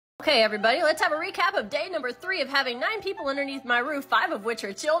Okay, everybody, let's have a recap of day number 3 of having 9 people underneath my roof, 5 of which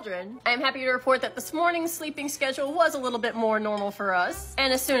are children. I am happy to report that this morning's sleeping schedule was a little bit more normal for us.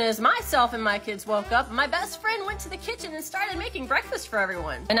 And as soon as myself and my kids woke up, my best friend went to the kitchen and started making breakfast for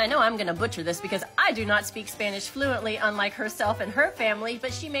everyone. And I know I'm gonna butcher this because I do not speak Spanish fluently, unlike herself and her family,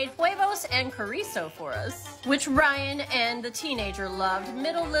 but she made huevos and chorizo for us, which Ryan and the teenager loved.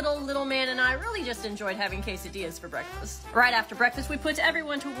 Little man and I really just enjoyed having quesadillas for breakfast. Right after breakfast, we put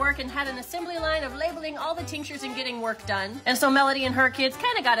everyone to work and had an assembly line of labeling all the tinctures and getting work done. And so Melody and her kids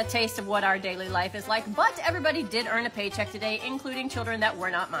kind of got a taste of what our daily life is like, but everybody did earn a paycheck today, including children that were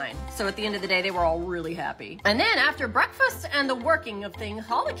not mine. So at the end of the day, they were all really happy. And then after breakfast and the working of things,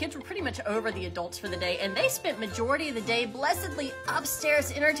 all the kids were pretty much over the adults for the day, and they spent majority of the day blessedly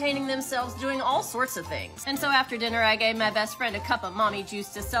upstairs entertaining themselves, doing all sorts of things. And so after dinner, I gave my best friend a cup of mommy juice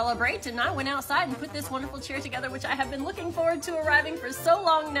to celebrate, and I went outside and put this wonderful chair together, which I have been looking forward to arriving for so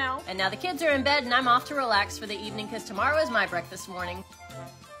long now. And now the kids are in bed and I'm off to relax for the evening because tomorrow is my breakfast morning.